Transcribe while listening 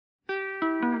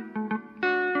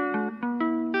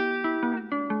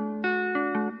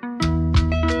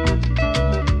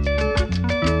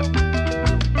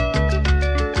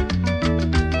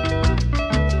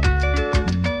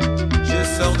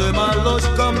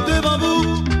poste comme devant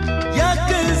vous. Il y a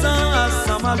 15 ans à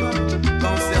Saint-Malo,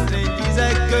 quand certains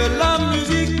disaient que la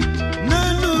musique ne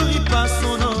nourrit pas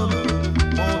son homme.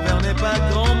 Mon verre n'est pas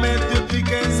grand, mais depuis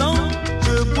 15 ans,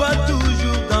 je bois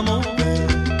toujours dans mon verre.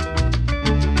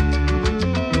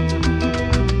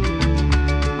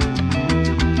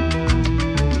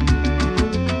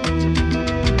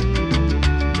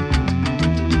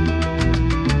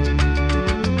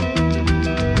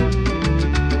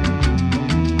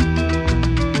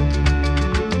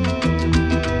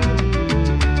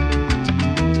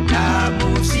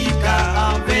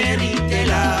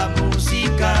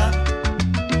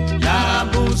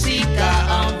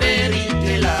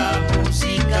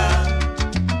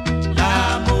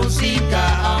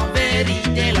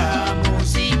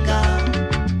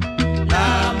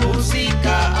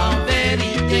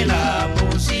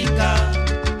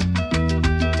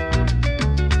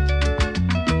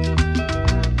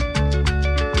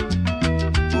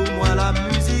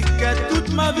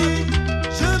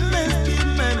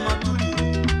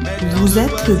 Vous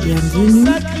êtes le bienvenu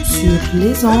sur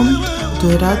les ondes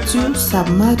de Radio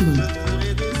Submarine.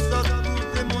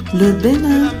 Le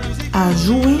Bénin a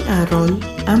joué un rôle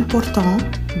important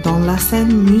dans la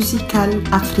scène musicale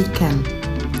africaine,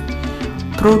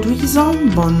 produisant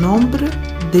bon nombre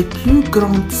des plus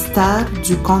grandes stars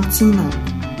du continent.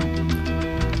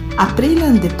 Après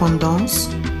l'indépendance,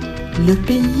 le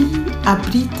pays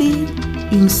abritait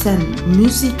une scène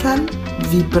musicale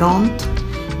vibrante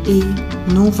et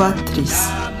novatrice,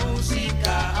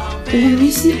 où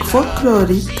musique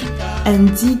folklorique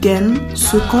indigène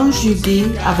se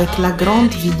conjuguait avec la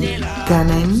grande vie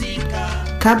ghanéenne,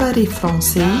 cabaret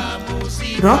français,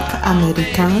 rock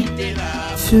américain,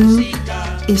 funk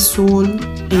et soul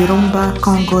et rumba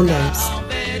congolaise.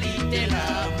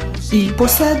 Il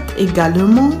possède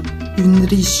également une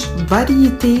riche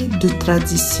variété de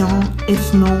traditions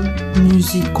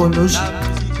ethno-musicologiques.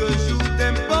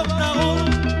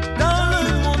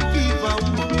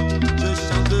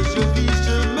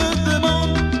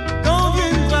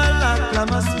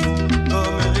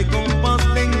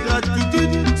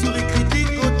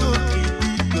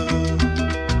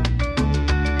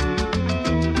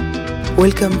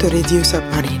 Welcome to Radio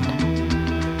Submarine.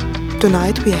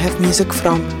 Tonight we have music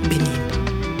from Benin.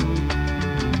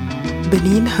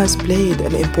 Benin has played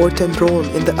an important role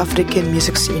in the African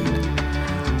music scene,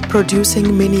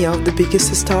 producing many of the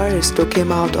biggest stars to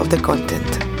come out of the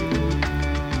continent.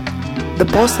 The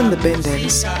Boss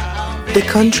Independence, the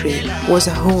country was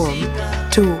a home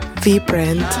to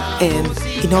vibrant and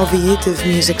innovative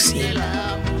music scene,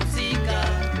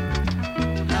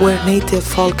 where native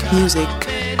folk music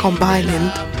combined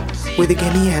with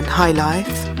Ghanaian high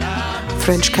life,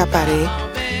 French cabaret,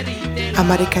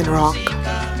 American rock,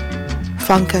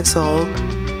 funk and soul,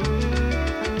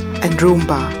 and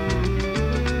rumba.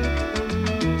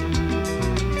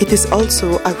 It is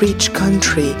also a rich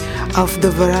country of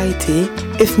the variety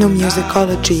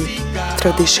ethnomusicology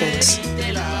traditions.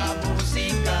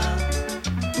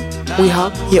 We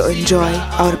hope you enjoy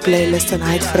our playlist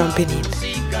tonight from Benin.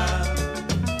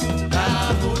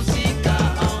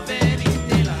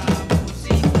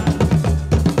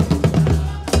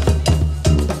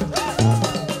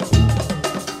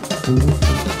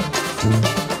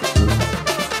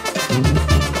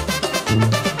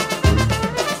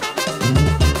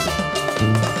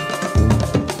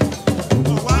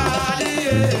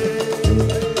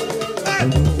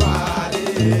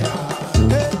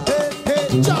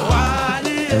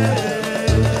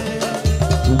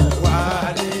 Why?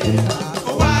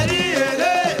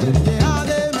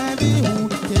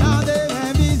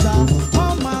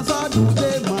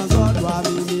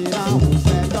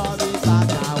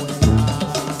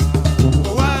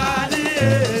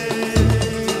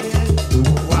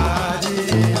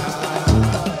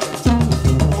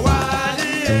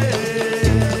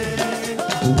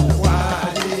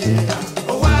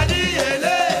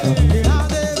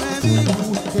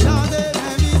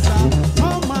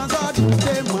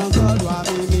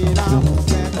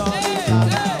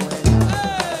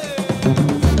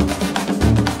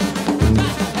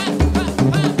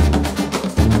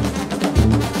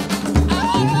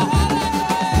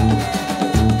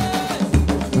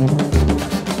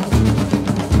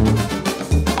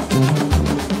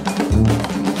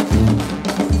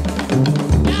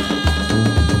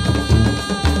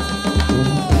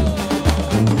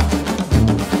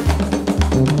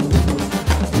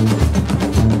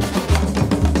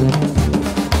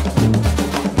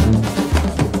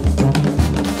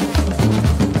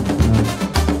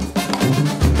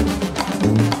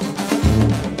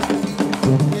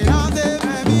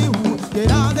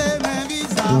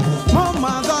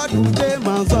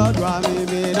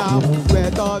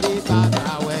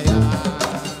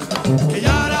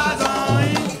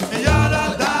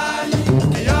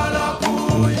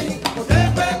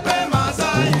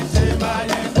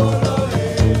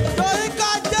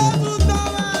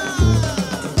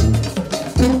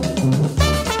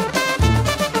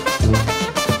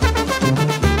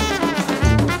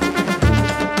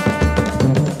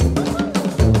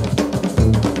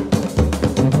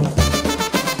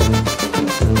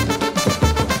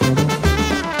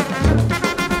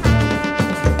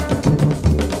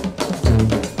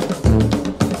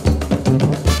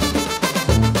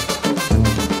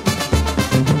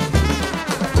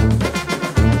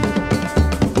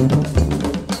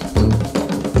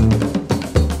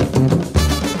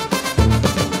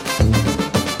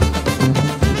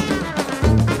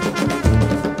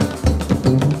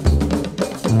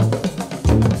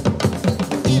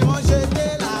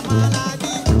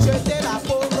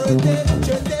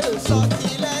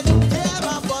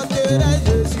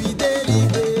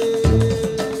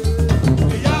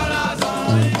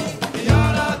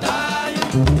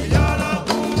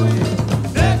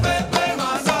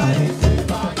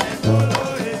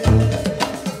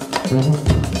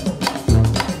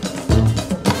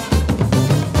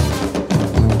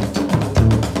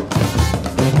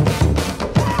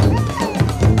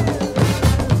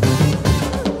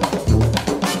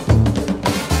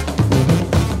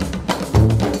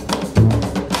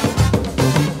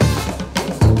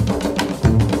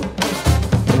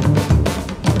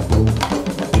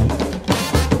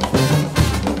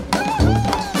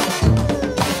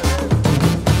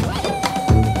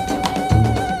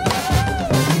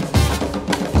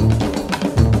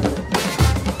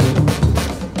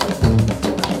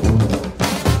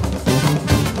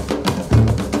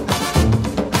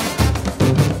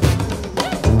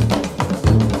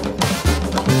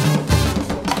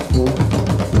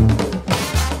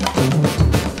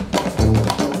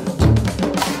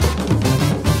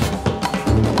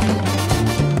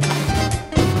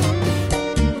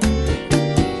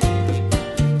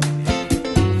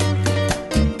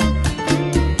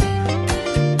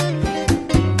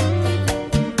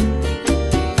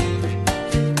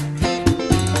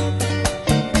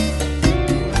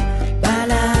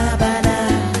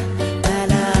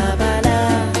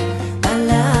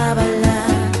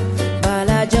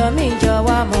 Jomi jo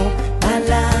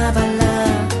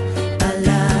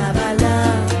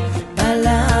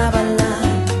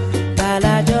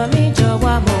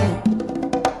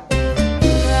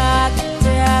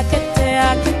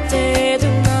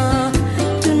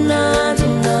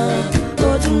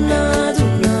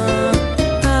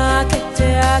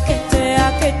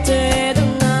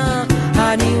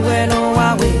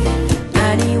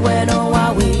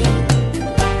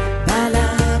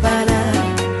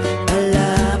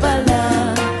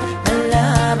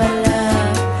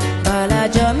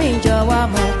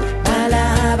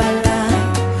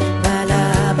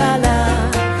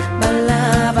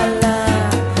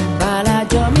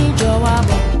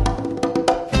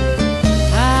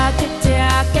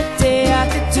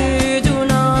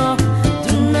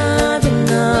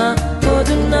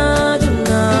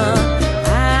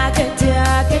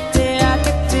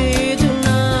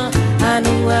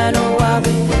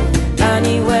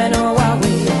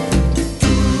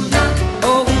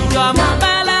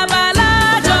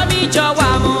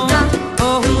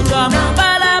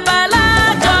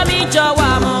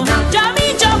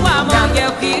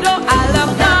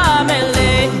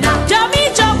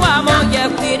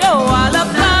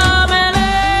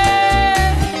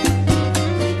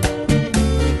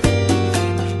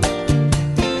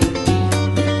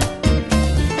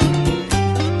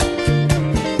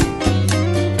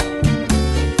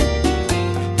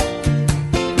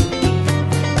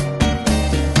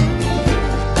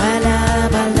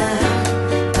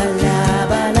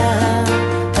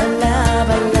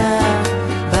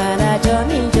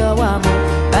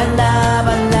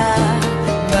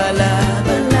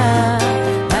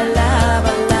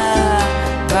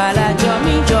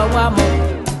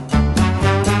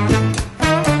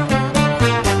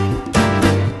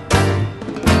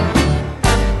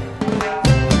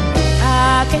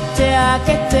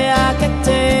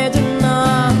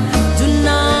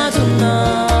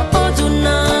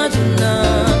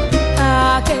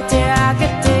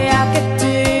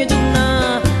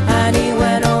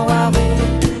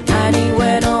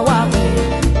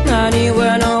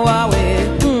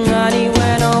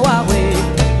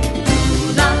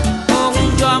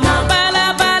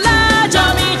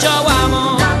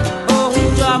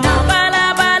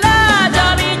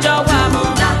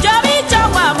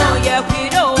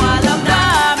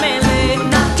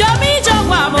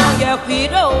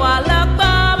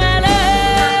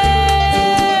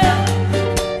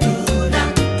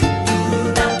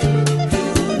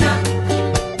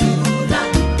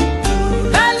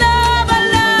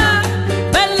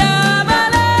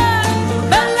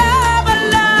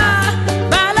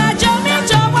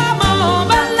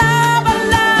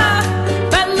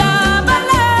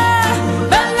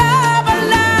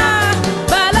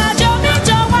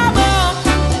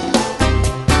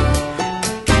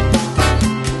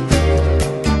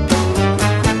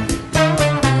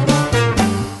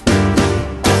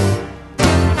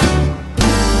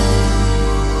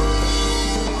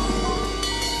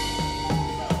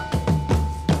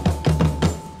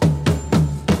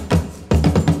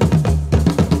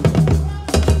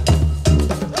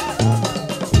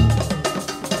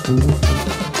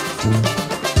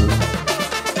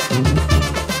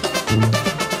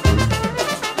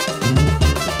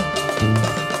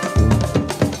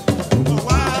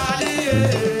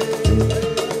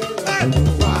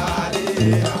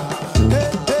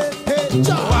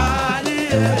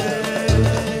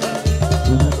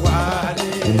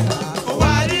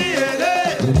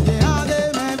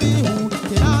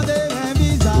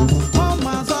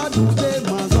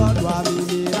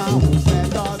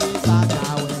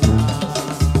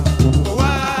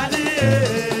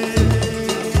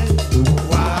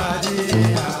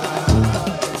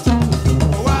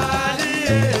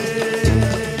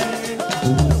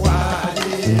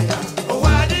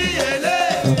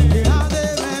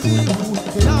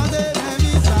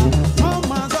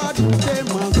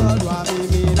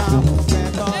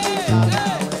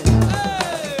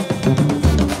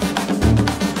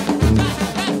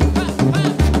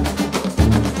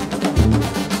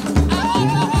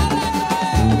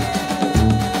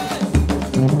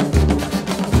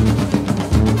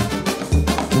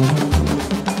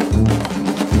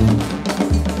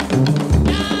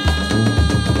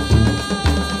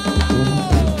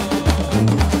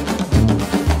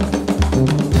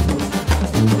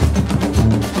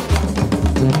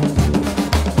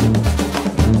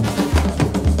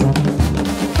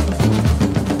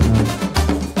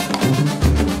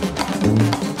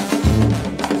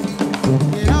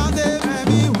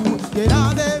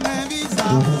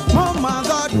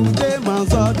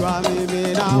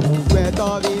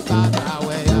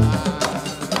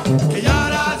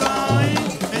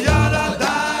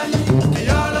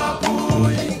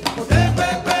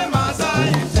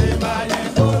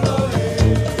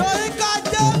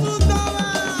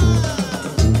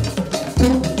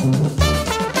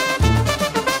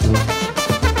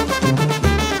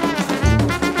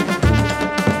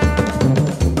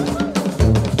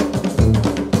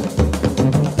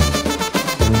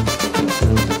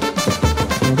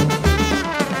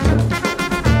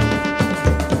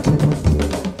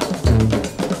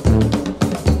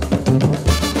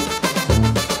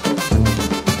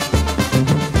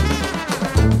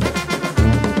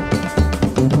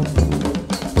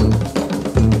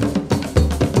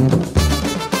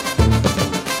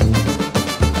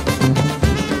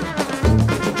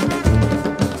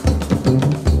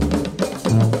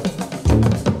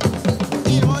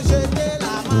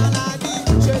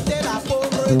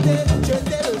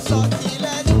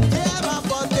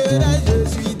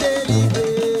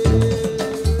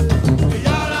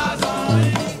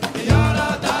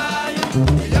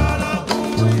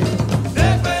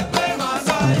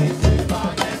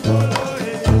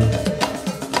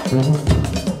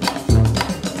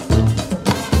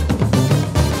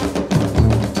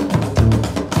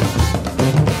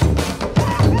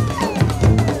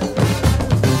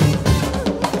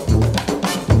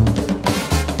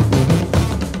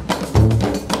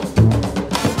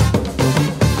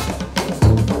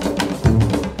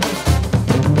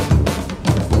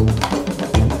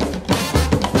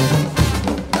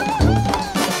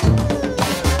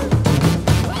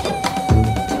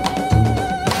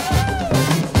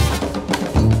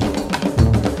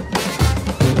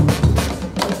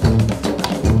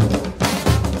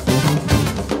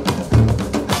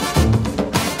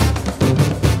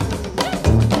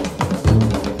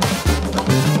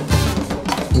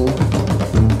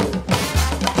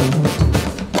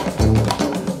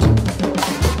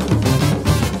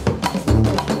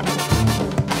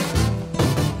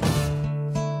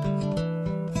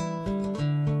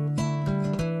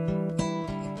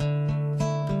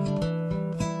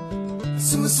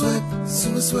Sous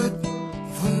me souhaite,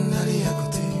 faut aller à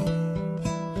côté.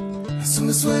 Sous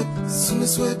me souhaite,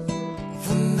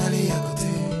 faut aller à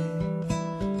côté.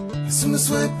 Sous me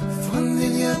souhaite, faut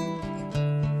aller à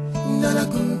Nala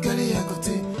kunkali à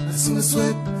côté. Sous me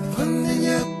souhaite, faut aller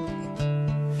à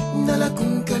Nala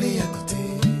kunkali à côté.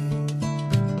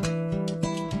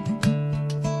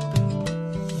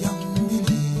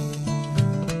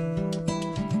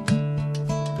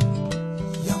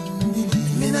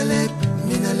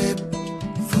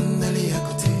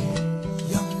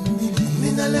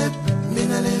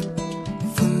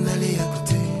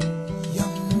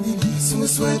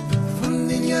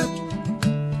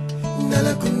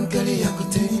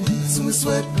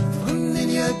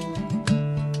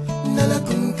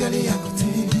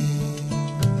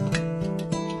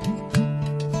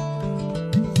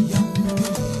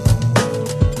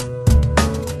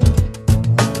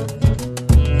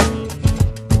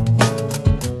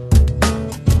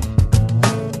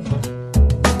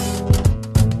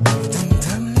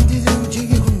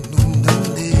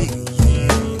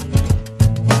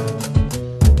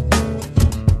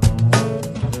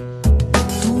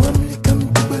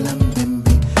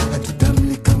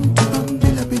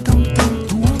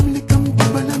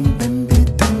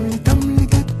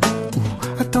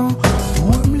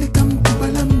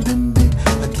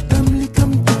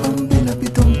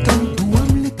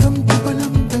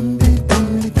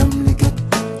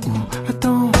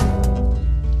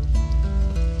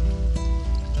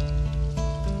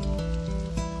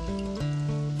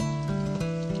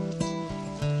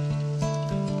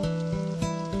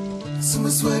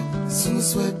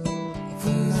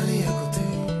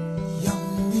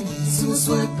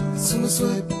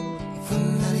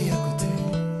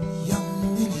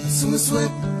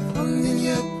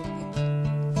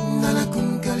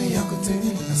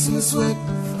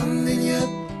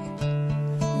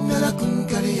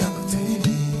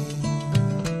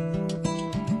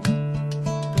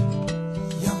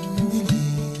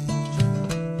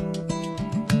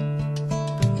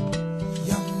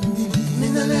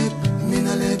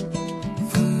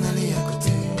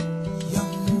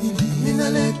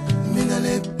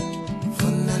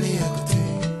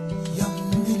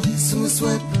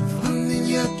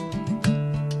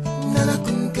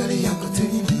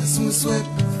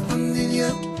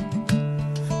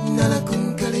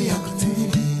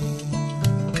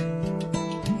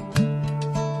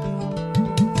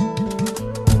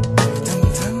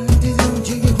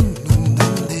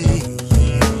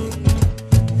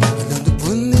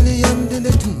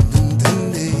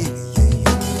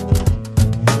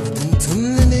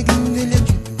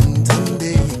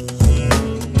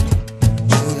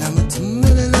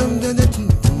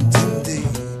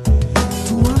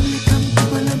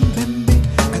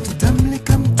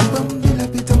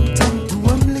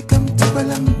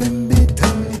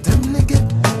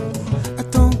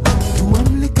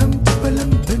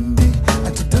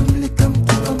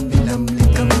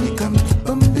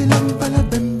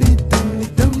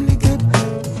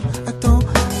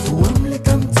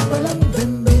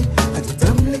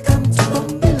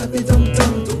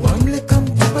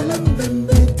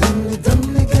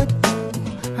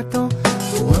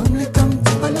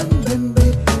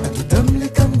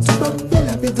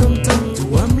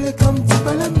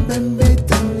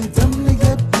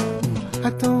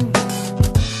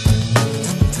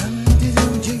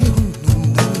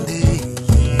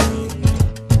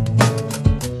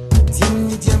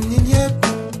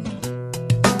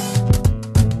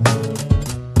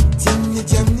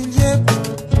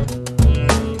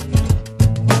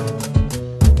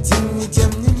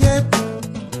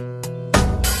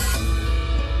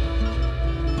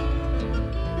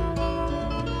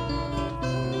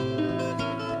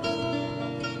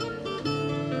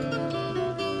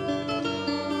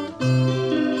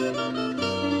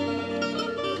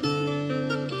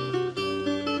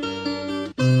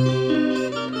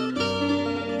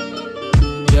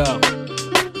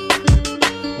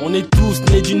 On est tous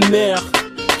nés d'une mère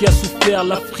qui a souffert.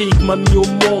 L'Afrique m'a mis au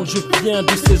monde, je viens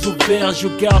de ses ovaires. Je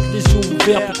garde les yeux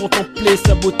ouverts pour contempler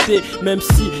sa beauté. Même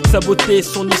si sa beauté,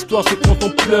 son histoire se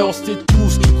contempleur. On s'est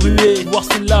tous rués, voir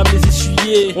ses larmes les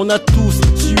essuyer. On a tous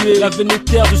sué la veine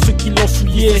terre de ceux qui l'ont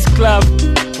souillé. Esclaves,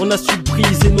 on a su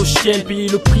briser nos chaînes, payer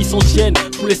le prix sans gêne,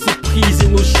 pour laisser priser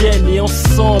nos gènes. Et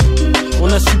ensemble, on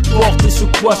a su porter ce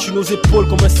poids sur nos épaules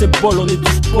comme un symbole. On est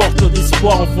tous porteurs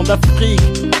d'espoir, enfants d'Afrique.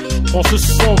 On se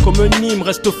sent comme un hymne,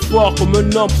 reste fort comme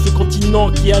un homme. Ce continent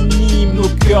qui anime nos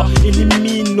cœurs,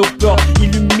 élimine nos peurs,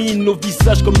 illumine nos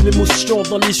visages comme l'émotion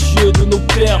dans les yeux de nos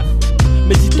pères.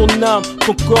 Mais dis ton âme,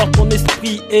 ton corps, ton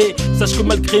esprit. Et sache que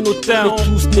malgré nos talents,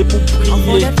 tous n'est pour Enfant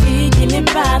prier. d'Afrique, il n'est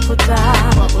pas trop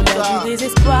tard. Au-delà du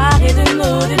désespoir et de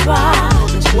nos déboires,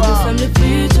 nous sommes le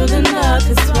futur de notre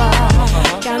histoire.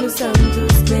 Car nous sommes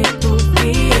tous nés pour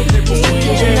briller.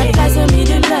 Et notre place au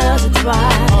milieu de leurs étoiles.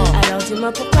 Alors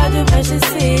dis-moi pourquoi devrais-je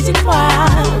cesser d'y croire?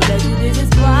 Au-delà du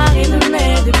désespoir et de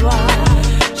mes déboires,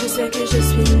 je sais que je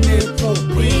suis né pour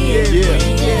briller.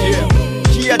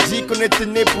 Qui a dit qu'on était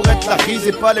né pour être la rise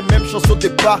et pas les mêmes choses au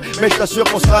départ? Mais je t'assure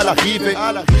qu'on sera à l'arrivée.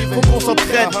 Faut qu'on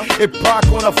s'entraide et pas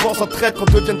qu'on avance en traite, qu'on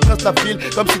devienne prince la ville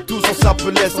comme si tous on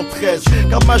s'appelait 113.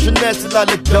 Car ma jeunesse elle a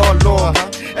les dents longues,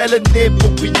 elle est née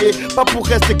pour briller, pas pour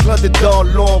rester clandé dans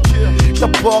l'ombre.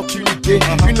 J'apporte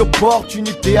une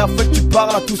opportunité afin que tu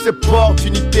parles à tous ces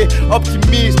opportunités.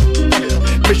 Optimisme.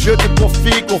 Mais je te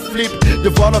confie qu'on flippe de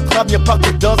voir notre avenir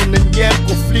partir dans un énième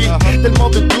conflit. Tellement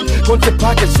de doutes qu'on ne sait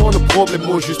pas quels sont nos problèmes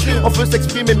au juste. On veut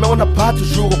s'exprimer mais on n'a pas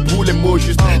toujours au bout les mots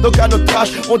justes. Donc à notre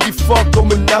âge on dit fort qu'on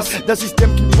menace d'un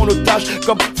système qui nous prend otage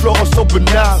comme Florence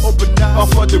Aubenas.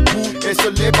 Parfois debout et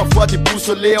isolé, parfois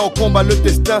déboussolé. On combat le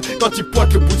destin quand il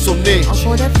pointe le bout de son nez.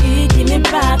 Enfant d'Afrique, il n'est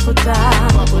pas trop tard.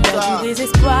 Au-delà du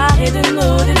désespoir et de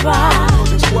nos déboires,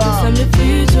 nous sommes le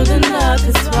futur de notre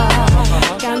histoire.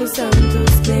 Car nous sommes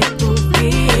tous nés pour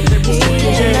briller.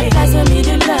 Et notre place au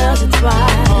milieu de leurs étoiles.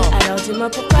 Alors dis-moi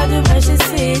pourquoi devrais-je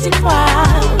cesser d'y croire?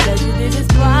 Au-delà du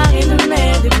désespoir et de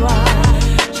mes déboires,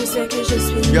 je sais que je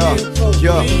suis né pour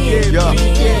briller.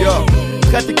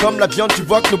 Traité comme la viande, tu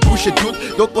vois que nos bouches est toutes.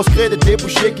 Donc on se crée des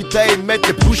débouchés qui taillent et mettent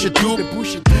les bouches et tout.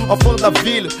 Enfant de la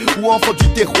ville ou enfant du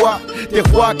terroir,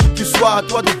 qui tu sois, à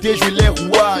toi de déjouer les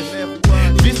rouages.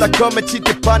 Vise la comète si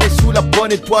t'es pas né sous la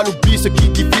bonne étoile. Oublie ce qui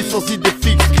divise sans idée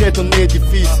fixe, crée ton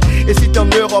édifice. Et si t'es en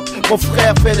Europe, mon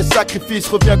frère fait des sacrifices.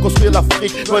 Reviens construire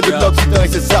l'Afrique, loin de l'Occident et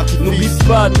ses artifices. N'oublie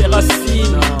pas tes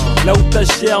racines, là où t'as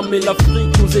germé.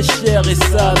 L'Afrique nous est chère et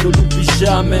ça ne l'oublie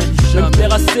jamais. Même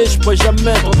terrassé, je pourrais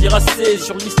jamais t'en dire assez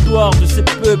sur l'histoire de ces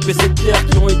peuples et ces terres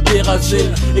qui ont été rasées.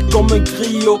 Et comme un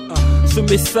griot, ce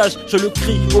message, je le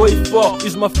crie haut et fort.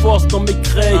 Use ma force dans mes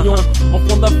crayons.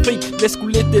 Enfant d'Afrique, laisse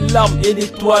couler tes larmes et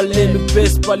l'étoilé. Ne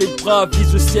baisse pas les bras,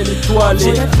 vise le ciel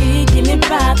étoilé. Enfant d'Afrique, il n'est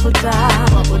pas trop tard.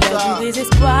 Au-delà du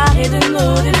désespoir et de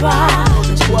nos déboires,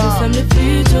 nous sommes le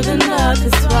futur de notre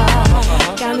histoire.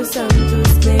 Car nous sommes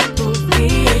tous nés pour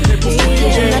briller.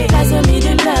 Et notre place au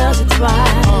milieu de leurs étoiles.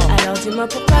 Alors dis-moi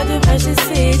pourquoi devrais-je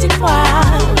cesser d'y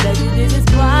croire? Au-delà du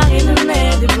désespoir et de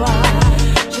mes déboires,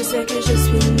 je sais que je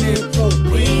suis né pour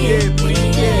briller.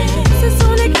 Ce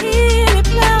sont les cris et les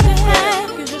pleurs de frères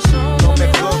que je chante dans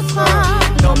mes refrains.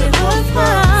 Dans mes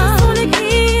refrains, ce sont les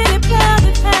cris et les pleurs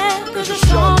de frères que je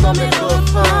chante dans mes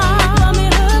refrains. Dans mes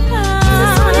refrains, ce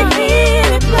sont les cris et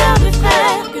les pleurs de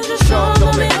frères que je chante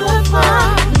dans mes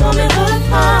refrains. Dans mes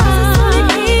refrains, ce sont les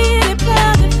cris et les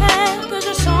pleurs de frères que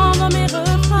je chante dans mes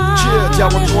refrains.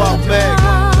 Diamant noir, mec.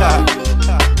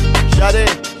 J'allais,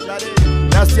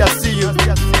 merci à see you.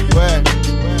 Ouais,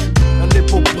 on est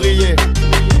pour briller.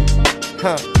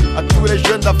 À tous les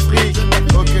jeunes d'Afrique.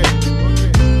 Ok,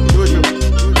 toujours.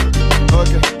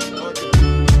 Ok,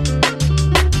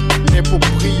 on est pour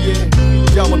briller.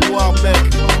 Diamant noir, mec.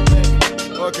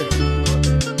 Ok.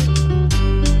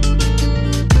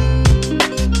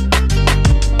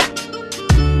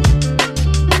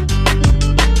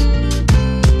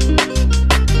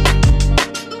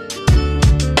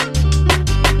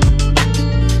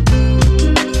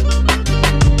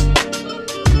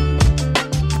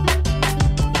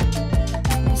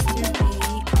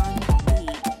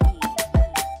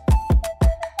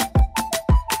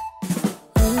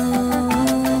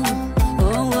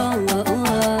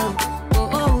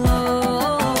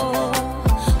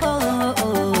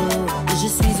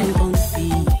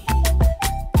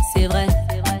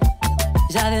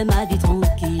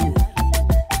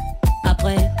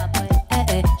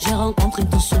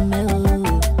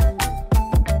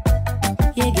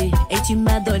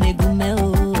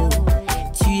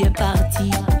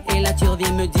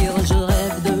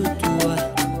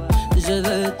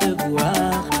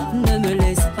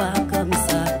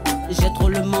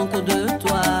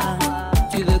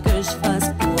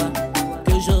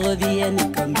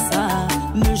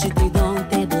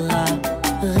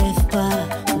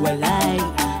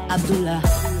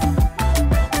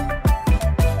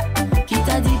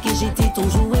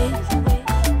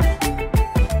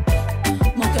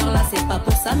 Pas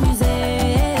pour s'amuser.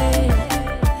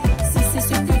 Si c'est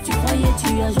ce que tu croyais, tu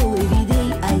as joué vite.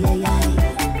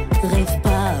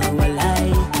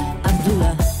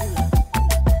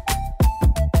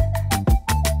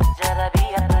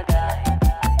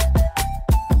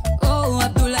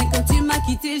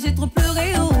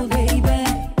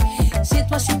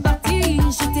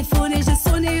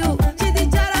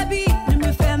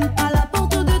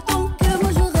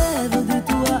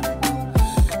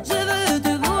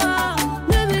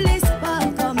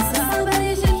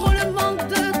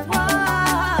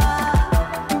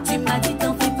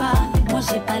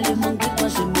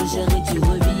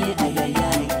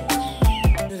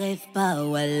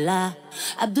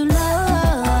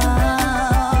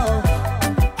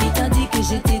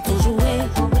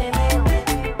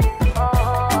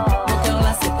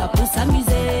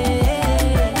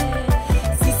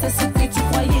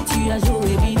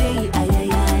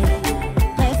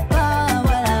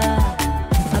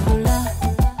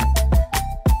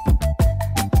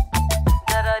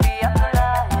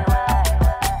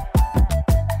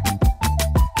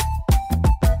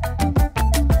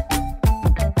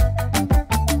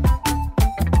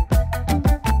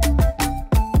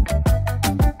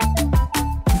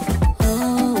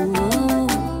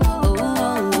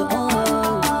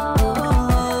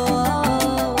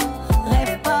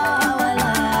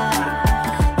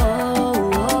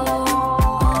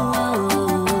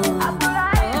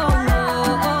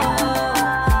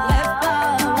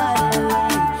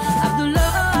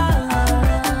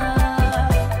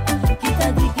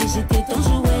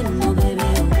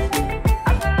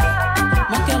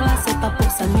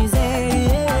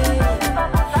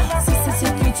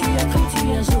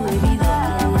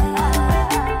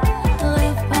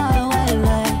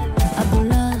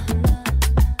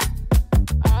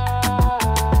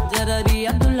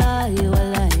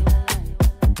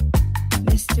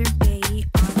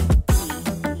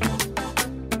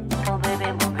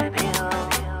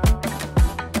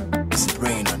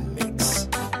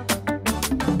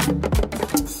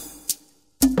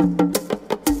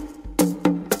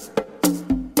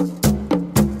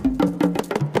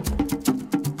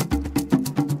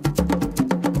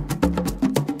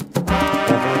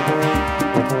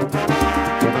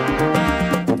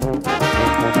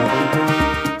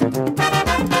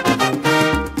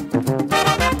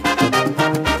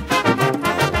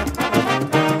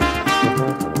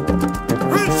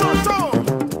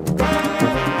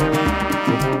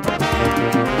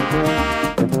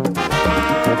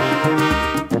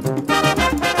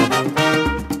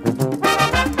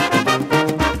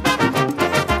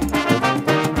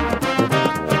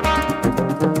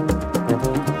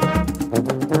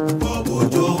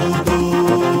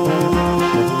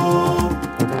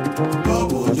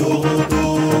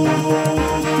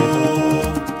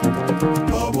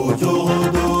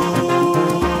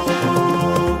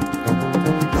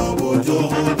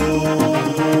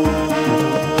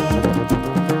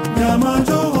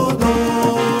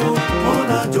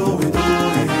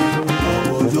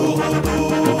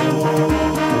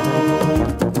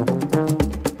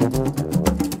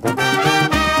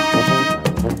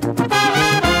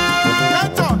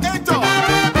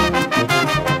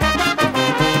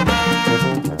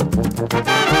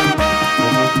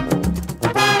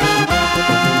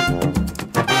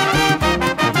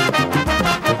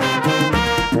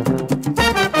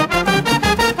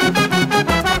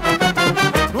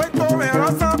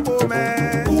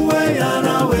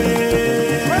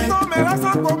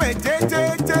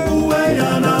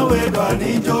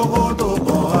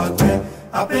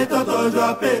 tojo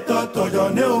pe tojo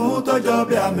ne o tojo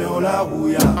be ame o la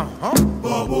wuya.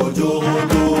 Bobo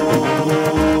jorodo.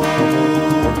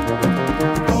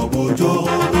 Bobo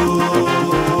jorodo.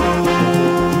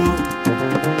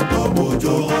 Bobo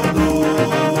jorodo.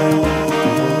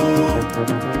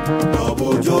 Bobo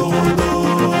jorodo.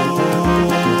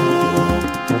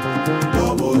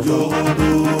 Bobo jorodo.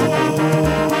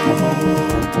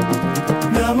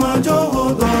 Nyama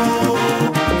jorodo.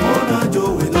 Mona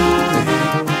jorodo.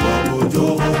 Bobo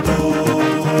jorodo.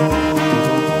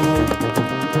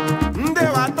 Nde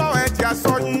wa to eje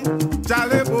asoyin,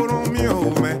 jale borun mi o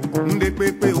me. Nde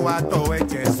pepe wa to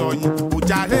eje soyin, o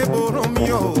jale borun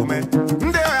mi o me.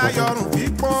 Nde ayorun fi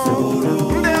pon,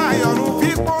 nde ayorun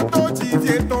fi pon to ti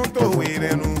je ton to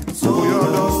werenu. O yo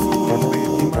lo su be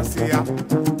mi masia.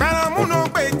 Pera mu no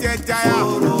pe jeja ya,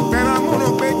 pera mu no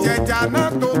pe jeja na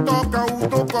to ka u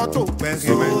to ko to pe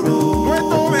me. We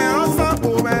to me rosa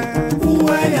ko me.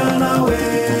 Uwe yana we.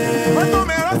 We to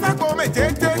me rosa ko me je.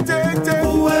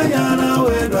 Uwe yana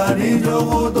we dwani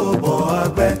jorodo bo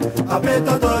agbe.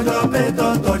 Apeto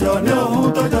tojo ne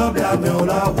o tojo be ame o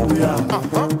la wuya.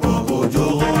 Bobo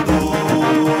jorodo.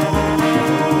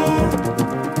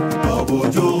 Bobo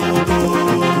jorodo.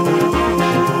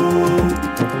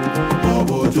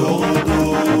 Bobo jorodo.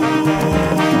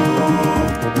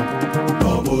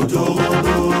 Bobo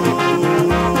jorodo.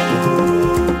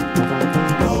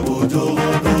 Bobo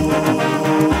jorodo.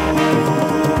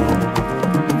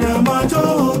 Nyama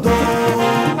jorodo.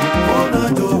 Ona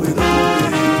jorodo.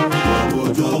 Bobo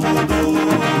jorodo.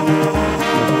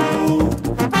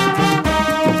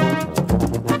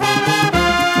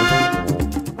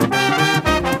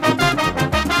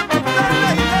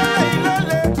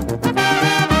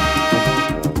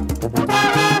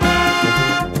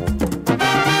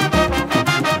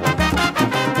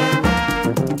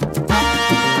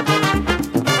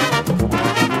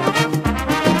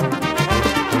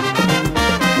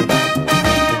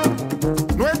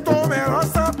 Nuestro me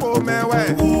rosa por me we.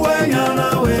 Uwe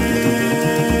yana we.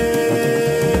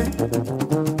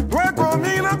 Nuestro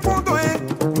mina fondo e.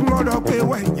 Nulo pe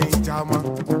we ye chama.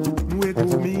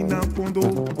 Nuestro mina fondo.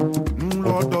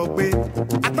 Nulo pe.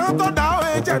 Atanto da o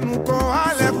e jenu ko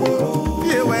ale ko.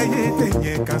 Ye we ye te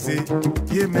ye kase.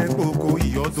 Ye me koko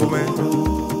iyodo me.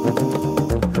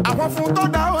 Àwọn fún tó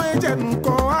dá o e jenu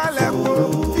ko ale ko.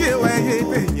 Ye we ye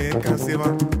te ye kase ma.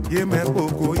 Ye me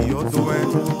koko iyodo me.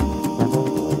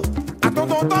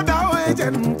 Àtọ̀tọ̀ tó dá o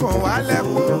ẹ̀jẹ̀ nǹkan wà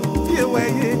lẹ́kọ̀ọ́ tí ewé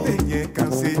yé tẹ̀yẹ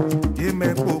kan sí yé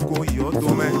mẹ́kọ̀ọ́kọ̀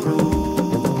ìyọ́dún mẹ́.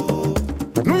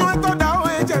 Nùwọ́n tó dá o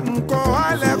ẹ̀jẹ̀ nǹkan wà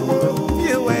lẹ́kọ̀ọ́ tí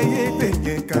ewé yé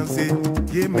tẹ̀yẹ kan sí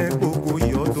yé mẹ́kọ̀ọ́kọ̀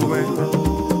ìyọ́dún mẹ́.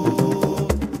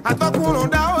 Àtọ̀kùnrin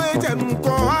dá o ẹ̀jẹ̀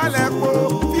nǹkan wà lẹ́kọ̀ọ́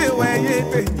tí ewé yé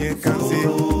tẹ̀yẹ kan sí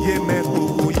yé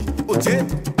mẹ́kọ̀ọ́kọ̀ ìyọ́dún mẹ́.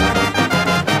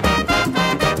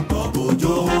 Bobo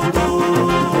jorodo.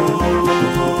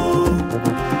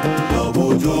 Bobo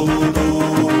jorodo.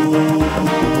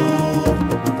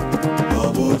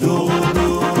 Bobo jorodo.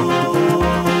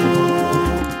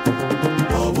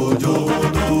 Bobo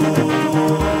jorodo.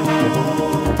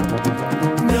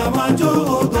 Nyama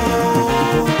jorodo.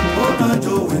 Ona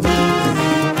jorodo.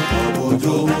 Bobo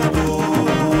jorodo.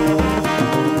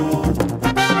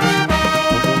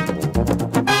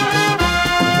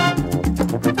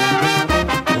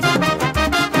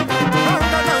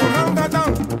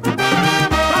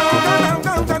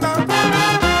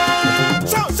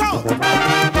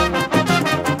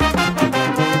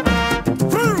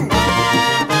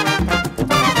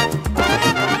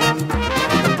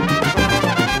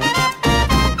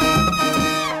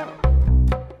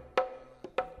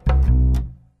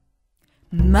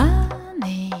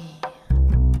 Mommy,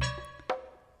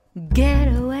 get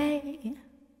away,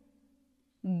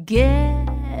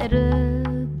 get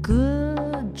a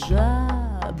good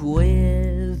job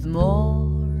with more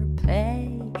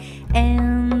pay,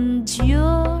 and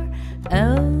you're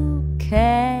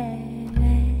okay.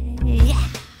 Yeah.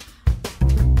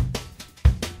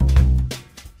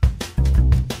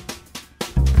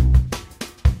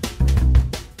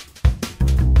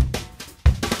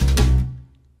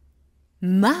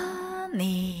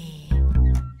 Mommy,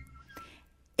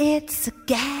 it's a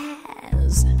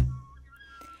gas.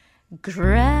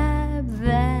 Grab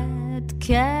that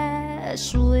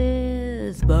cash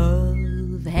with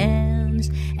both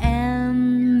hands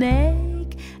and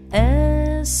make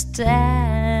a stash.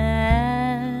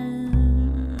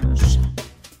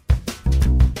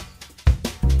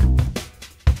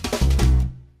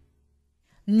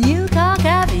 New car,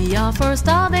 caviar, first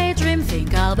all daydream.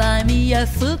 Think I'll buy me a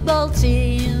football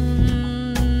team.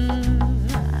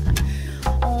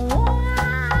 Wow,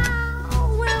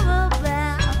 with a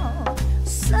bell.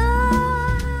 So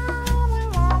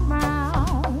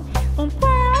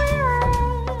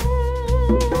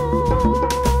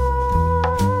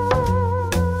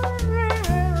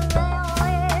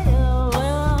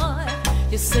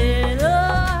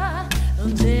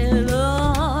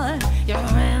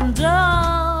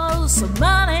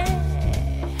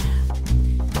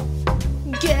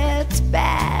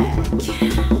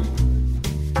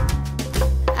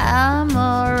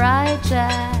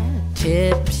Jack,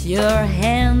 keep your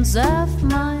hands off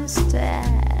my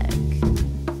stack.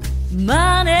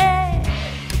 Money,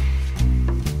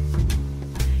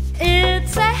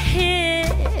 it's a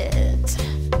hit.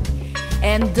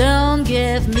 And don't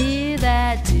give me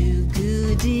that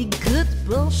do-goody good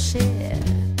bullshit.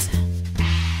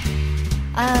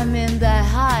 I'm in the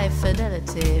high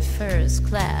fidelity first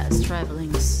class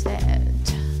traveling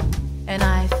set, and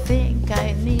I think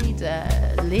I need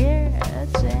a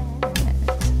Learjet.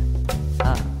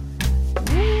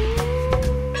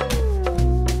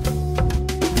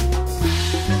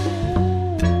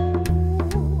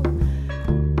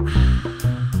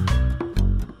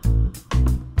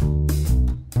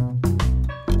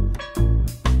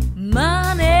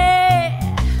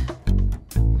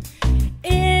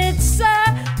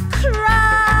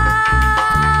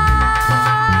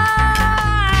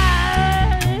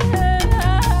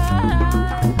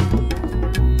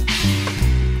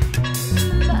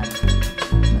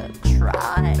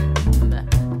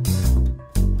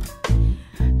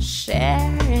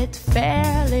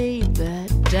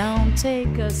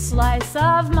 Take a slice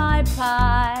of my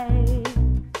pie.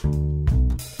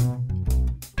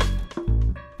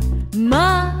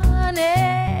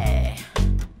 Money,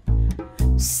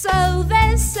 so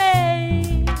they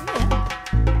say,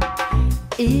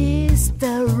 is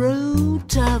the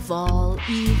root of all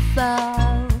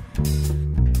evil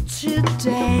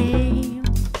today.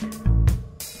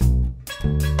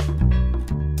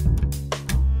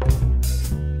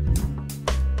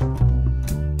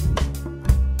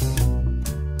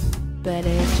 But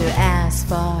if you ask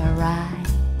for a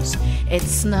rise,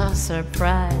 it's no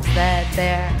surprise that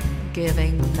they're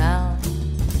giving none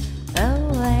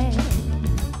away,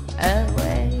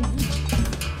 away,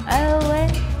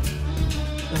 away,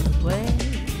 away,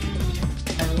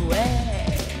 away.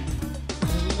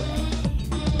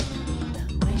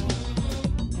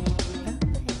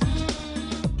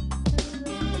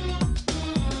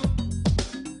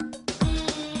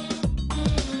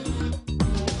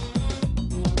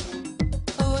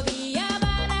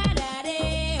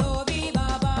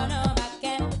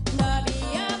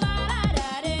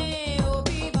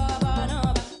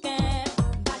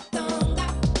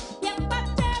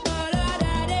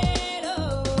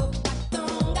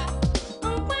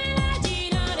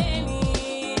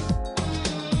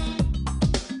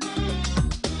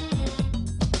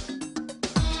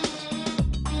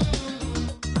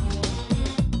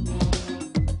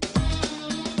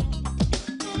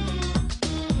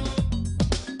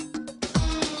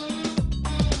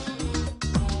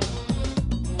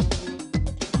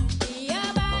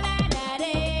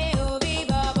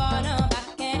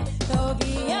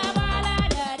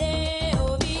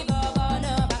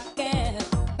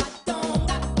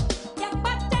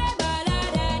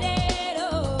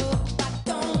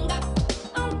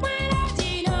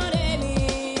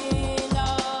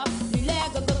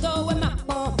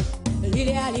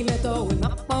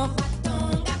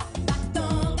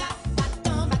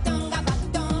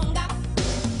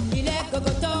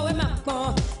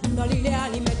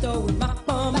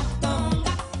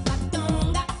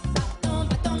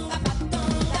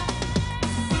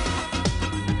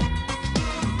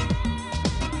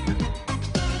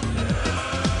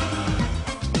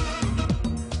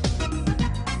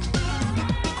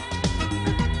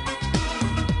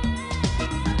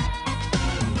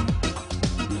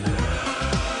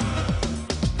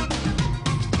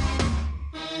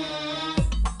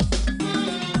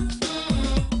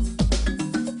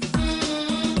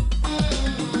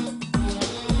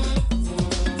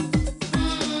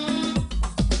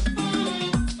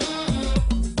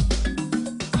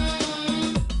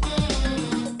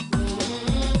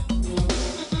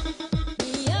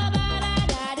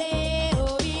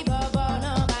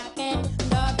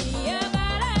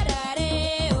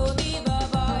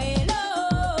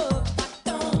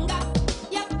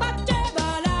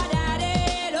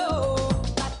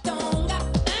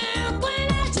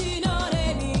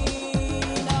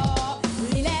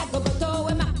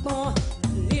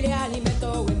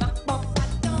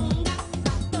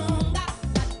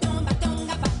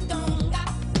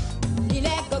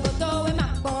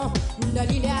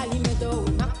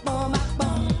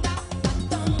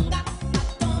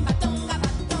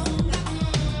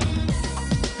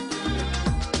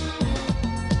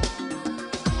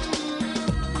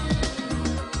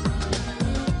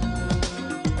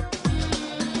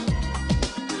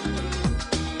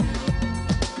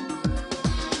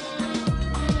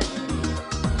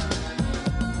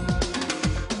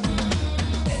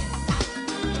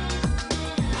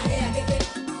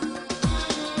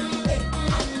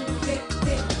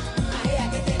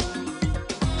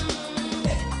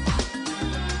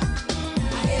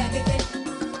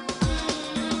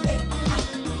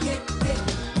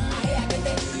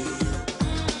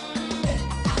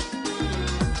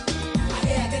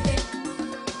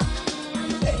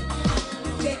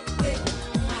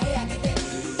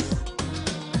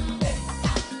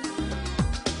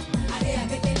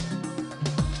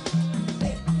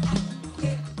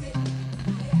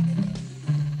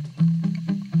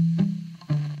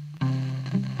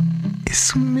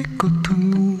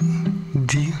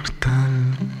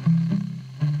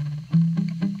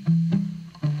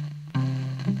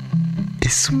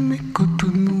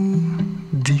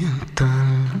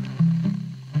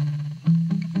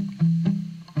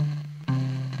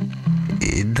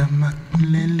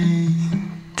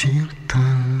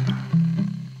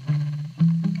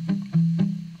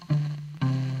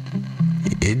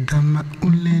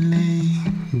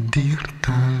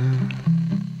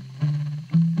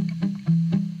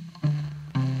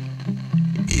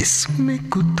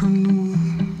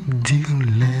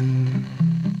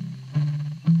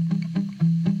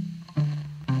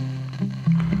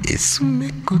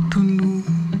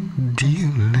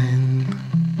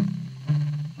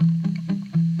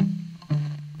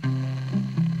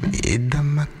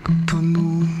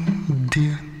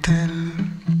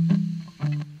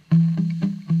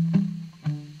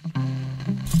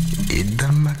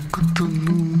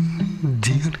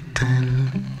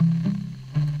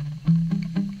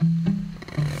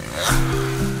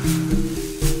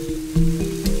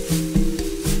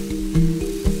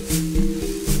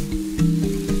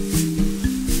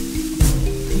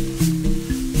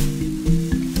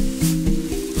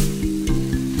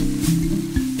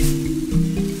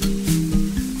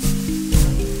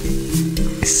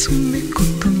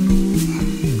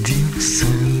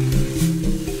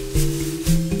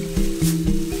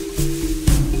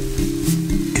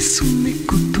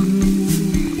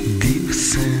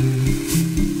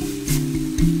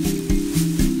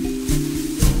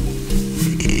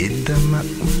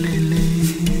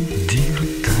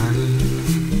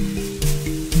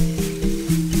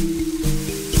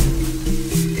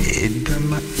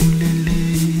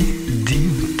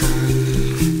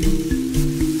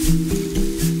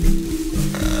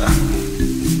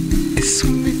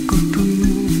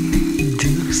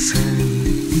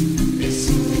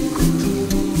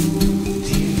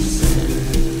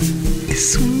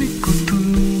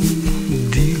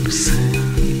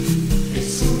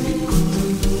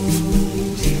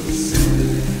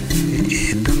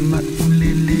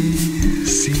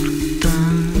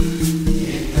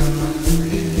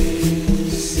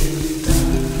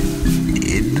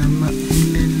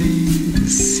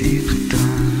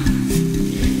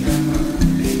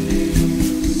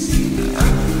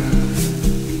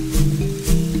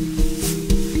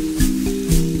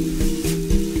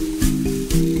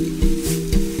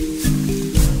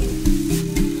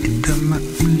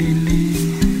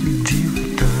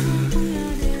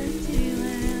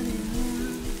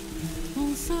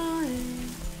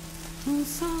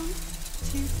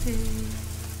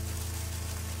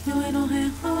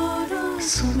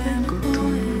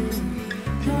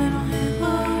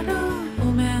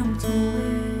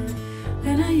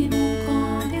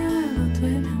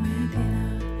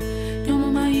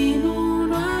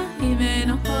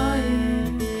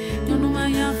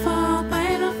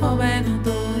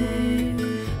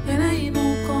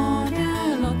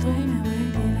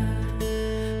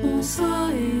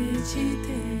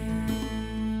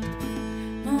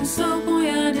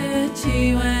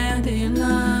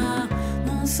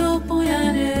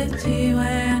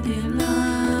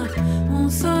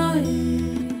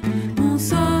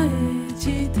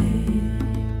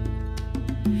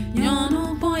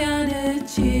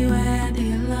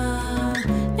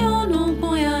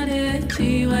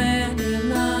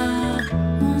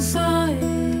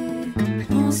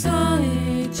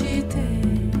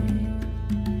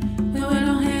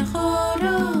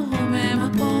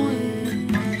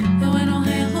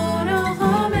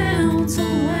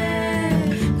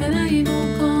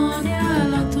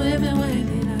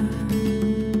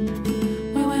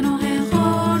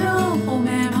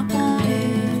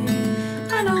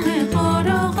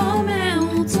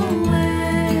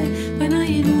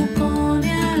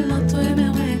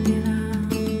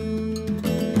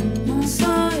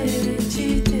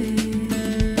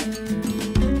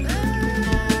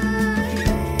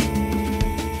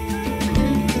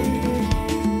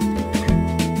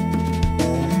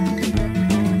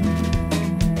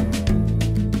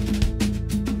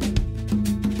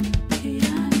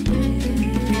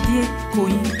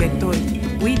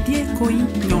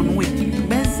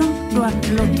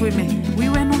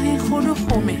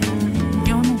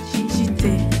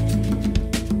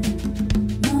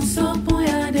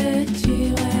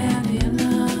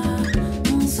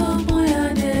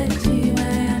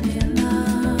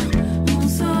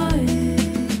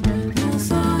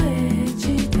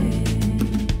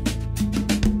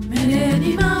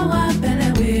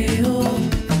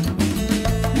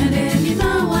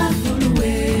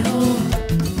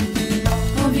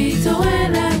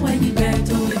 When you get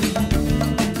to it,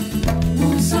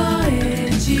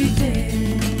 so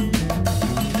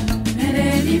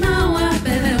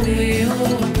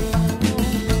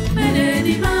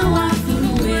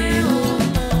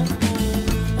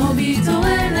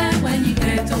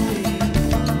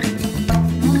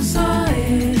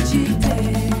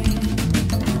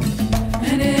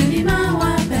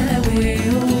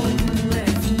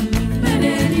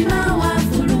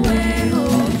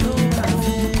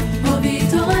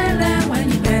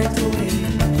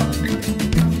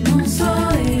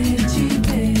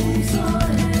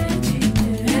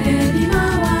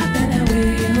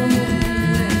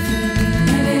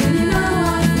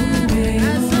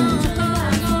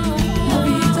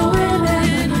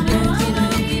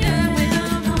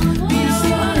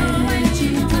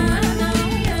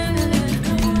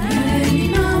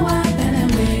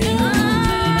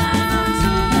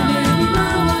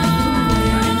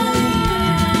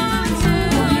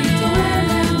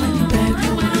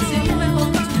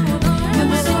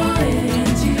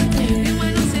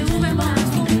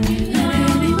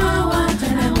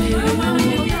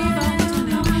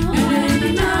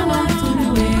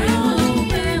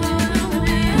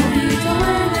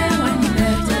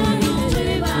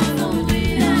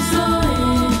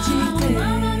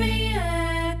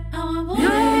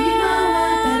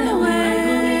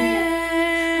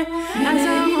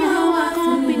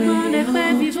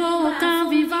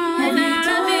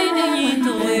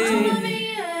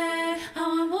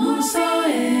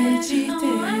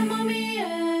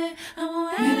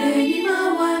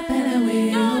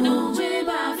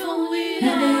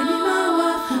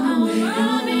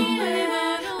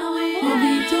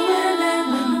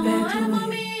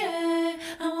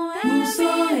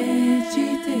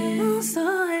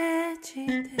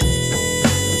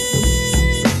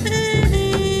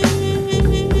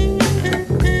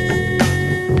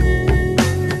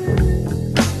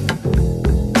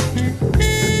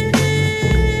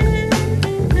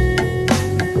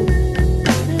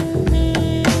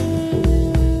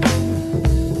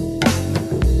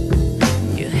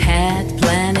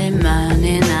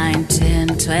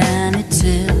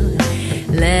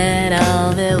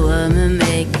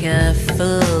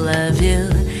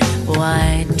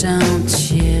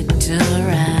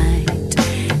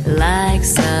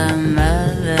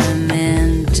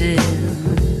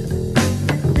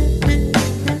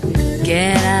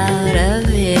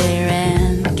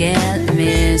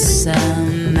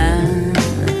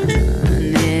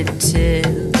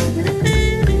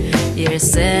You're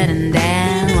sitting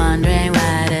down wondering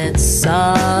what it's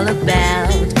all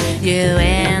about. You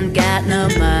ain't got no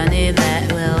money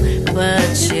that will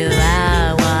put you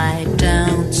out. Why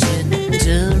don't you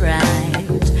do right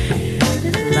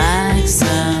like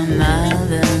some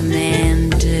other men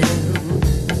do?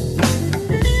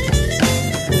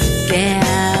 Get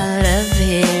out of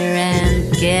here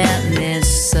and get me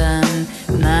some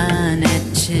money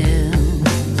too.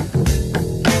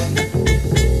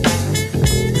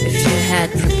 If you had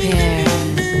prepared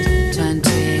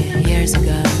 20 years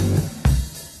ago,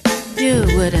 you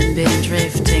wouldn't be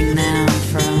drifting now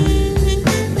from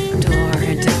door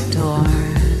to door.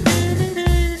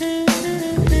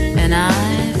 And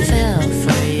I fell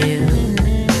for you,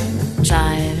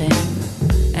 driving,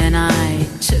 and I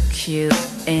took you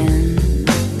in.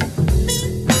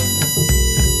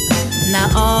 Now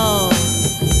all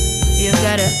you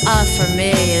gotta offer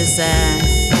me is a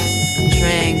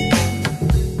drink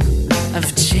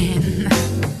of gin.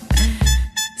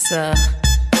 So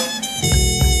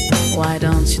why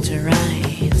don't you do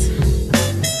right?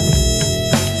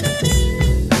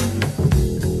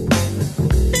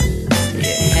 You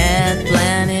had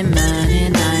plenty money,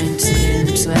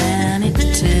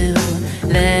 1922.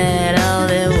 Let all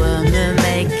the women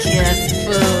make a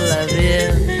fool of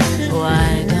you.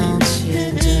 Why don't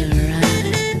you do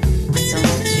right? Why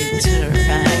don't you do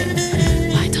right?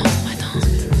 Why don't you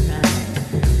do right?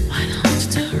 Why don't you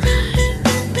do right?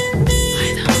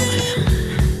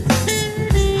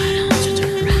 Why don't you do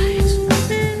right?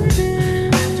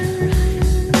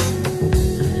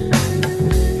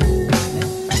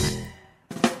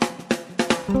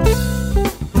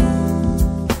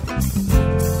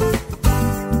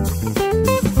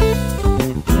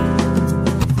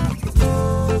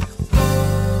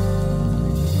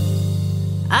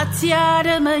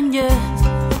 Atiare manye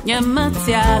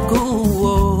nyamatia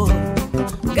kuo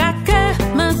gake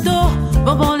mato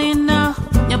bobolina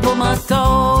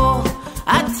nyapomato.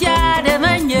 Atiare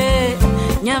manye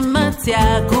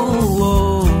nyamatia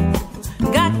kuo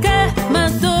gake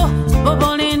mato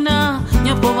bobolina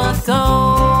nyapomato.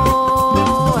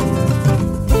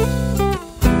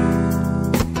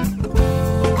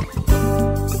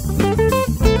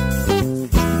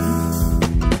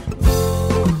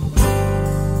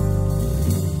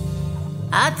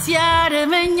 Atiare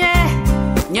menye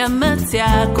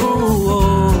nyamatia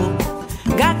kuo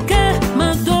gake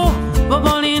mato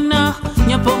bobolina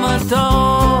nyapomato.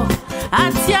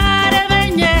 Atiare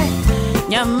menye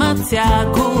nyamatia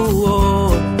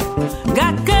kuo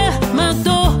gake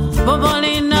mato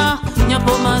bobolina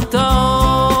nyapomato.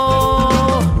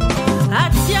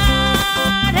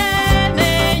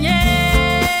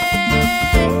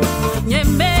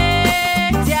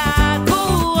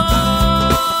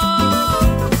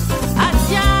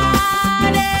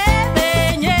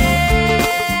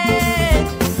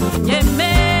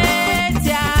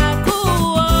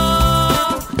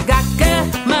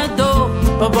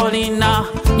 Bobolina,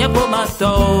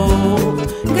 nyapomato.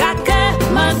 Gake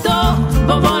mato,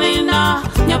 bobolina,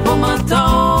 nyapomato.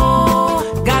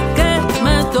 Gake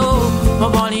mato,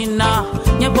 bobolina,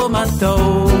 nyapomato.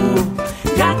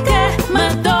 Gake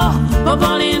mato,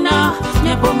 bobolina,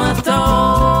 nyapomato.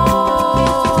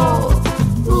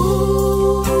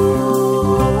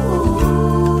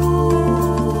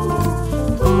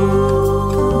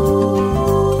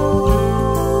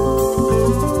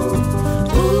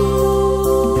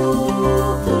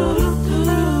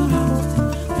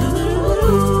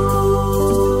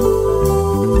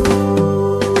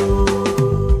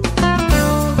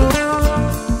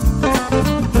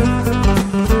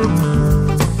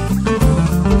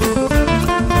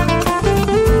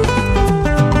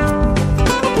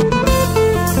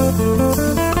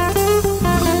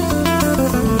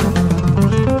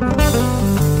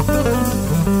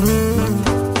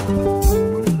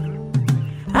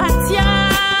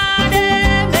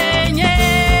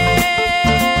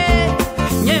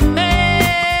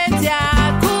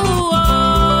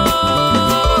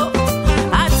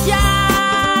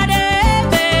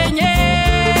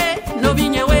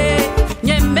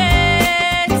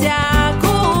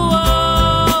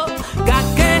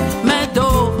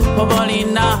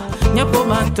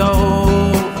 Nyapomato,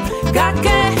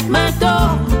 gake mato,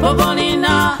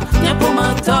 bobolina,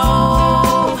 nyapomato,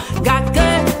 gake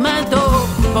mato,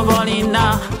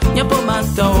 bobolina,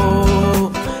 nyapomato,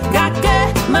 gake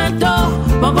mato,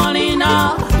 bobolina,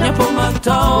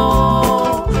 nyapomato.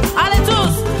 Allez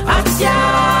tous,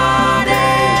 atiare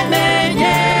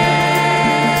menye,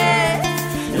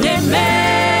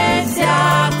 nyemesia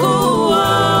kuo,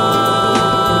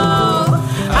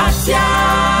 atiare.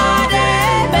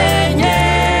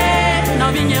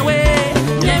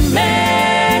 Man.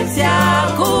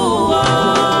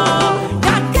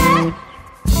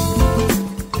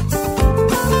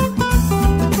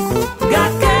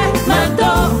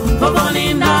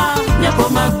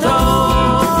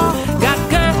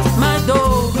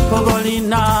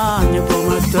 povolina,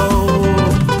 nyepomato.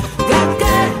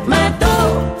 Gake mato,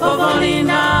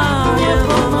 povolina,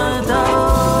 nyepomato.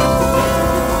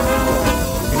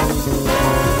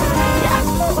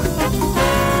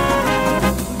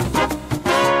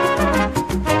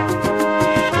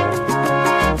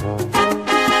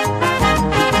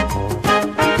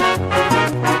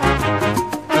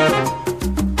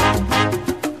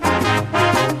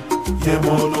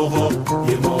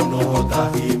 Yemonoho,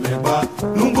 tahimeba,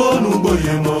 numbo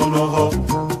yemonoho.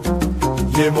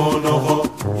 Yemonoho,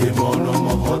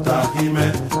 tahime,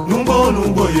 numbo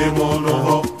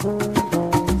yemonoho.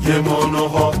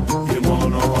 Yemonoho,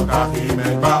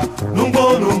 tahimeba, numbo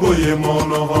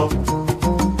yemonoho.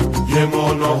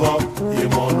 Yemonoho,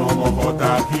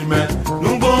 tahime,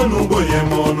 numbo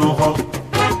yemonoho.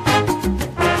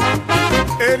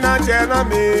 Ena chena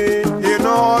mi,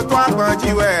 ino twa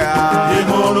kwanjiwe a.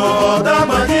 Yemonoho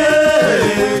tamanye,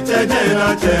 chejena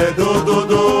che do.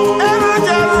 Ena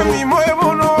chena mi mo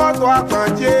emono twa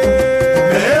kwanje.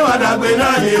 Ewa dagbe na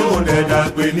ye onde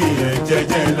dagbe ni e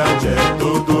chejena che do.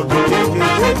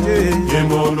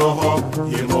 Yemonoho,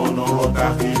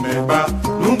 tahimeba,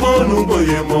 numbo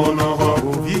yemonoho.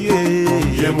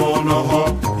 Yemonoho,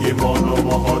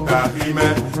 tahime,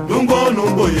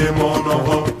 numbo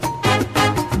yemonoho.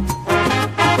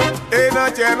 Ena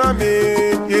chena mi,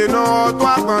 ino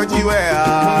twa kwanjiwe a.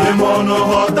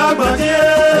 Yemonoho tamanye,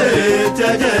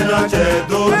 chejena che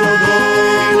do.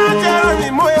 Ena chena mi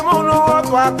mo emono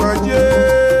twa kwanje.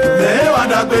 Ewa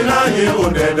dagbe na ye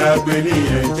onde dagbe ni e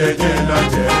chejena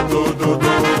che do.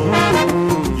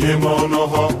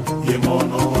 Yemonoho,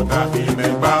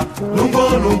 tahimeba, numbo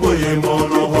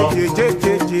yemonoho.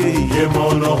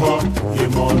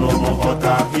 Yemonoho,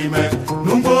 tahime,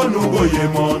 numbo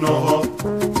yemonoho.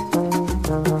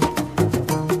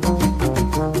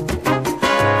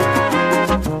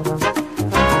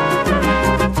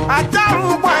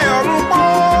 Ajarumpa yorumpo,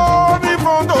 ni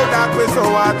fondo da peso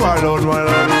wa to alonu.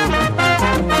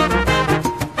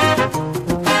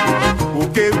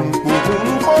 Oke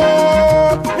mpo,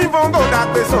 ni fondo da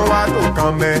peso wa to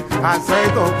kanme, asan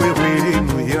to pe were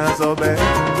nu iran so be.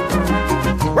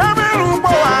 Webe rumpo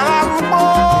ara rumpo,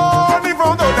 ni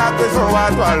fondo da peso wa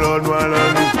to alonu.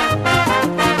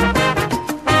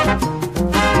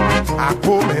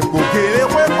 Akome kokere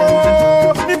wepo,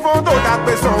 ni fondo da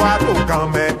peso wa to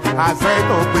kanme, asan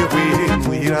to pe were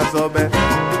nu iran so be.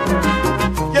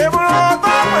 Yemono to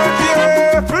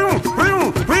pe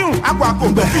prim. Akwa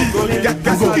kombe,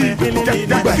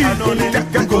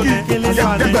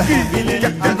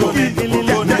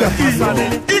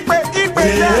 Ipe.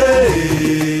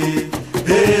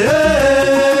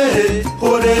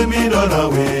 Ore mi dona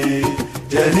we,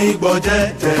 jeni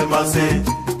gboje, je ma se.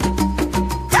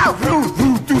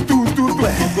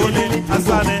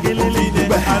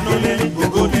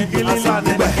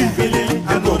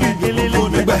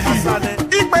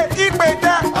 Ipe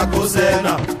da.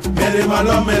 Akosena, mere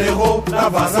malo mere ho, la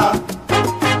vaza.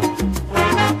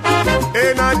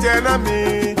 Ena chena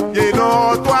mi,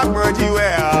 ino twa kwanjiwe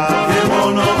a.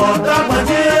 Yemonoho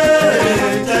tamanye,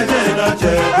 chejena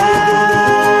che do.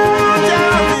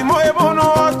 Chena mi mo emono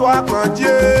twa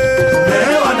kwanje.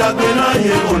 Ewa dagbe na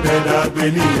ye onde dagbe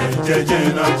ni e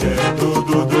chejena che do.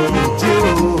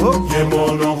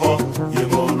 Yemonoho,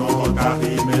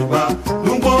 tahimeba,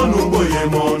 numbo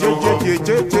yemonoho.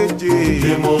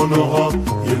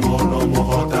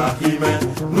 Yemonoho, tahime,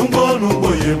 numbo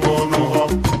yemonoho.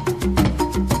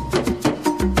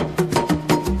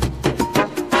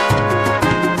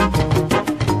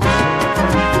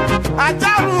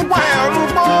 Ajarumpa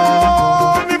yorumpo,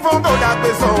 ni fondo da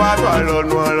peso wa to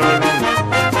alonu.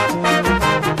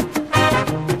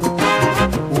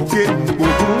 Oke mpo,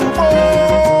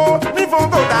 ni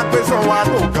fondo da peso wa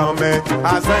to kanme,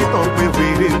 asan to pe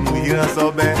were nu iran so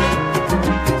be.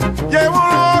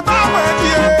 Yemono ta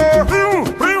kwanji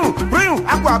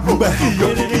akwa kombe.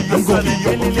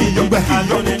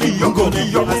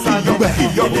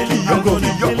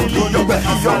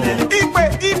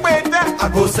 Ipe da.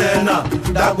 Akosena,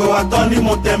 dagbe wa toni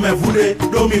moteme vure,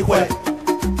 domi kwe.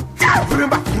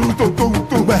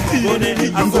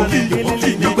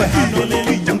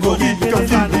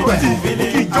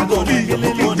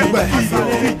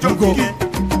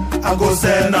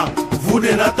 Agosena,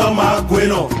 vude na toma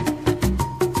gweno.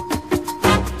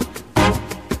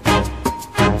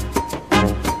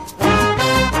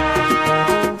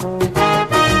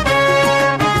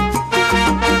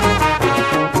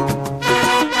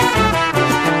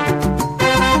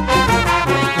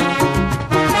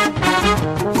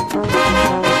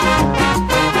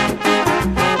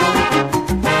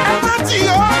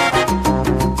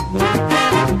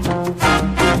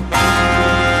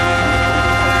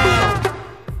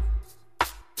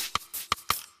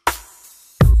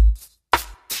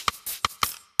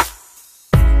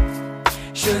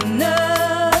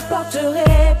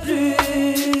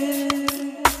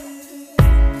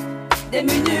 des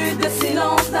minutes de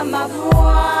silence dans ma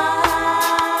voix.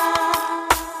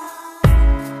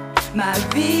 Ma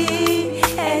vie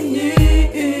est nue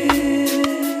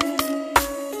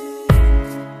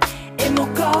et mon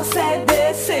corps s'est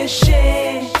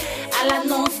desséché à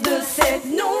l'annonce de cette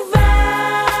nouvelle.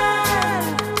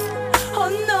 Oh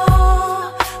non,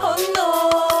 oh non,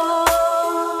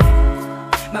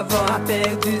 ma voix a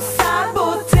perdu sa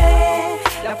beauté,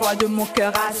 la voix de mon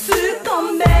cœur a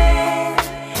succombé.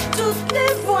 Toutes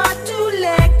les voix, tous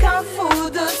les carrefours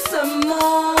de ce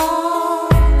monde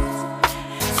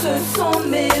se sont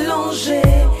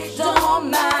mélangés dans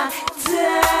ma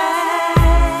tête.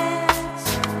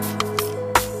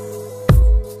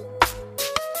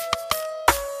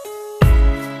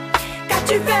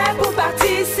 Qu'as-tu fait pour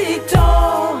partir si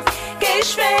tôt?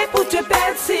 Qu'ai-je fait pour te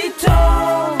perdre si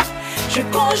tôt? Je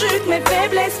conjugue mes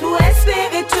faiblesses pour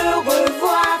espérer te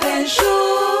revoir un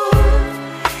jour.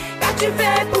 Qu'as-tu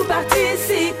fait pour partir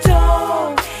si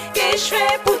tôt? Qu'ai-je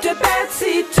fait pour te perdre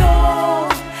si tôt?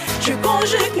 Je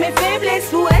conjugue mes faiblesses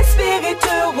pour espérer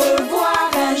te revoir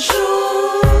un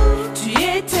jour. Tu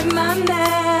étais ma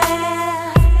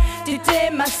mère, tu étais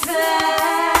ma sœur.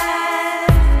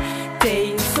 T'es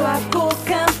une soif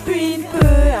qu'aucun puits ne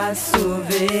peut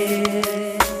sauver.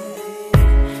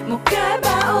 Mon cœur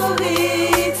bat au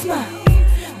rythme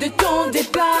de ton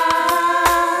départ,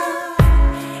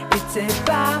 et tes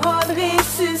paroles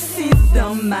ressuscitent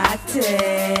dans ma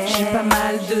tête. J'ai pas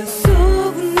mal de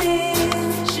souvenirs,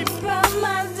 j'ai pas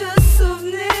mal de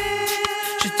souvenirs.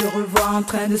 Je te revois en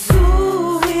train de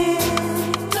sourire,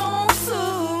 ton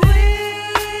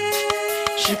sourire.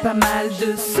 J'ai pas mal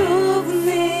de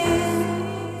souvenirs.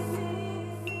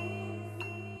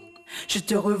 Je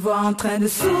te revois en train de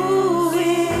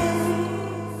sourire.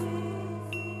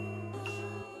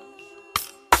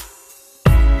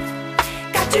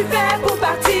 Qu'as-tu fait pour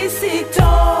partir si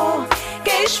tôt?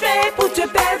 Qu'ai-je fait pour te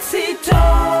perdre si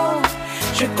tôt?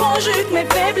 Je conjugue mes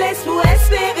faiblesses pour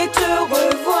espérer te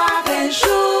revoir un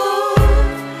jour.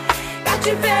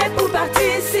 Qu'as-tu fait pour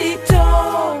partir si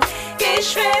tôt? Qu'ai-je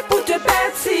fait pour te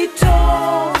perdre si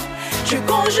tôt? Je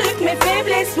conjugue mes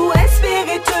faiblesses pour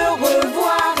espérer te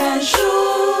revoir un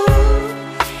jour.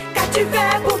 Qu'as-tu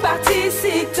fait pour partir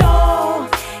si tôt?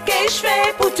 Qu'ai-je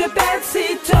fait pour te perdre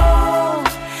si tôt?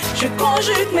 Je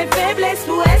conjugue mes faiblesses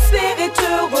pour espérer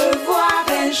te